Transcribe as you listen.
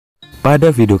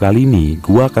Pada video kali ini,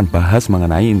 gua akan bahas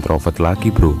mengenai introvert lagi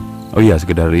bro. Oh iya,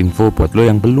 sekedar info buat lo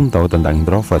yang belum tahu tentang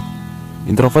introvert.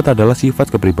 Introvert adalah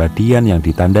sifat kepribadian yang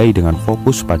ditandai dengan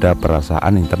fokus pada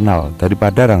perasaan internal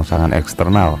daripada rangsangan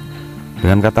eksternal.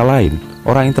 Dengan kata lain,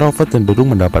 orang introvert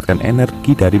cenderung mendapatkan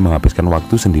energi dari menghabiskan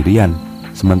waktu sendirian,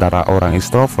 sementara orang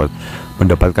extrovert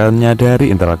mendapatkannya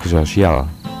dari interaksi sosial.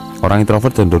 Orang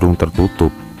introvert cenderung tertutup,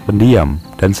 pendiam,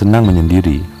 dan senang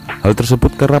menyendiri. Hal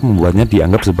tersebut kerap membuatnya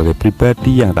dianggap sebagai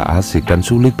pribadi yang tak asik dan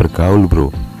sulit bergaul bro.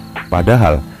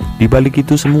 Padahal, di balik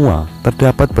itu semua,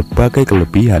 terdapat berbagai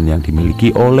kelebihan yang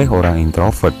dimiliki oleh orang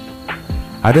introvert.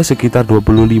 Ada sekitar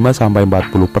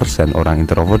 25-40% orang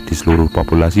introvert di seluruh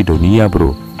populasi dunia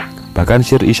bro. Bahkan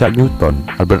Sir Isaac Newton,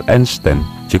 Albert Einstein,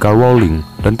 J.K. Rowling,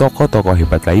 dan tokoh-tokoh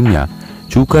hebat lainnya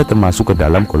juga termasuk ke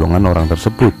dalam golongan orang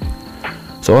tersebut.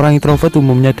 Seorang introvert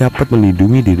umumnya dapat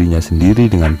melindungi dirinya sendiri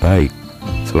dengan baik.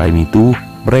 Selain itu,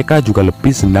 mereka juga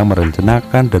lebih senang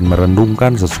merencanakan dan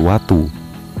merenungkan sesuatu.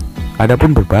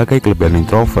 Adapun berbagai kelebihan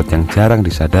introvert yang jarang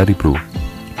disadari bro.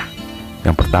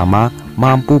 Yang pertama,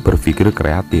 mampu berpikir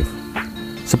kreatif.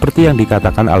 Seperti yang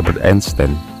dikatakan Albert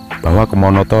Einstein, bahwa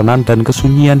kemonotonan dan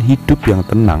kesunyian hidup yang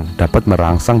tenang dapat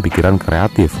merangsang pikiran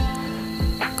kreatif.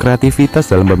 Kreativitas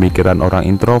dalam pemikiran orang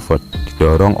introvert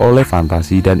didorong oleh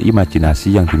fantasi dan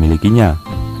imajinasi yang dimilikinya.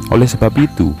 Oleh sebab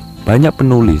itu, banyak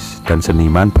penulis dan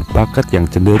seniman berbakat yang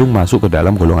cenderung masuk ke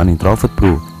dalam golongan introvert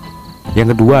bro.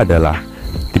 Yang kedua adalah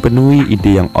dipenuhi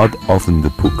ide yang out of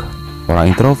the book.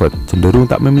 Orang introvert cenderung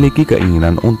tak memiliki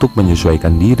keinginan untuk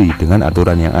menyesuaikan diri dengan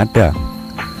aturan yang ada,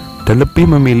 dan lebih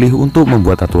memilih untuk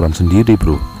membuat aturan sendiri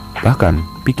bro.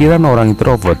 Bahkan, pikiran orang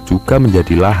introvert juga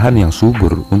menjadi lahan yang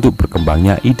subur untuk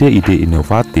berkembangnya ide-ide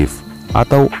inovatif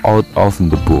atau out of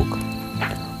the book.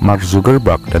 Mark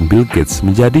Zuckerberg dan Bill Gates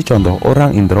menjadi contoh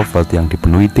orang introvert yang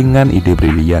dipenuhi dengan ide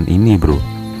brilian ini bro.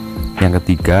 Yang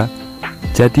ketiga,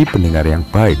 jadi pendengar yang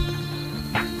baik.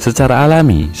 Secara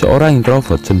alami, seorang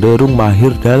introvert cenderung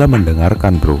mahir dalam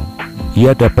mendengarkan bro.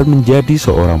 Ia dapat menjadi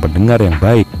seorang pendengar yang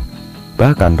baik.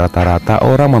 Bahkan rata-rata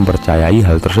orang mempercayai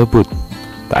hal tersebut.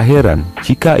 Tak heran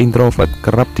jika introvert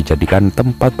kerap dijadikan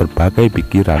tempat berbagai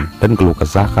pikiran dan keluh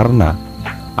kesah karena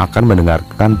akan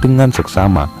mendengarkan dengan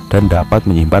seksama dan dapat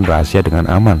menyimpan rahasia dengan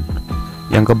aman.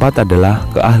 Yang keempat adalah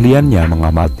keahliannya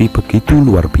mengamati begitu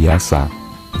luar biasa.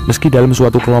 Meski dalam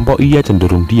suatu kelompok ia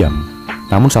cenderung diam,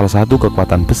 namun salah satu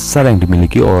kekuatan besar yang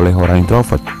dimiliki oleh orang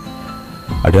introvert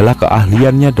adalah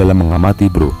keahliannya dalam mengamati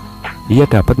bro. Ia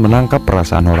dapat menangkap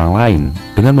perasaan orang lain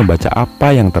dengan membaca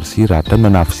apa yang tersirat dan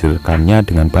menafsirkannya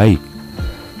dengan baik.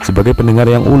 Sebagai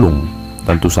pendengar yang ulung,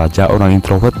 tentu saja orang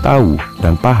introvert tahu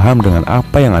dan paham dengan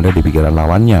apa yang ada di pikiran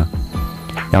lawannya.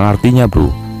 Yang artinya bro,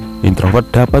 introvert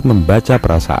dapat membaca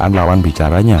perasaan lawan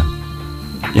bicaranya.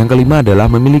 Yang kelima adalah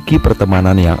memiliki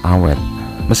pertemanan yang awet.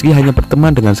 Meski hanya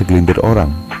berteman dengan segelintir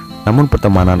orang, namun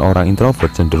pertemanan orang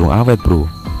introvert cenderung awet bro.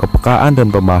 Kepekaan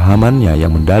dan pemahamannya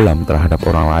yang mendalam terhadap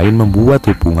orang lain membuat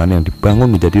hubungan yang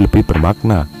dibangun menjadi lebih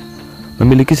bermakna.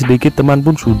 Memiliki sedikit teman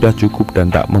pun sudah cukup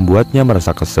dan tak membuatnya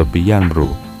merasa kesepian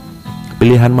bro.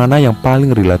 Pilihan mana yang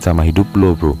paling relate sama hidup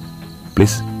lo bro?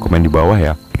 Please komen di bawah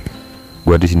ya.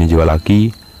 Gua di sini JIWA LAKI.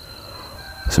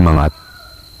 Semangat.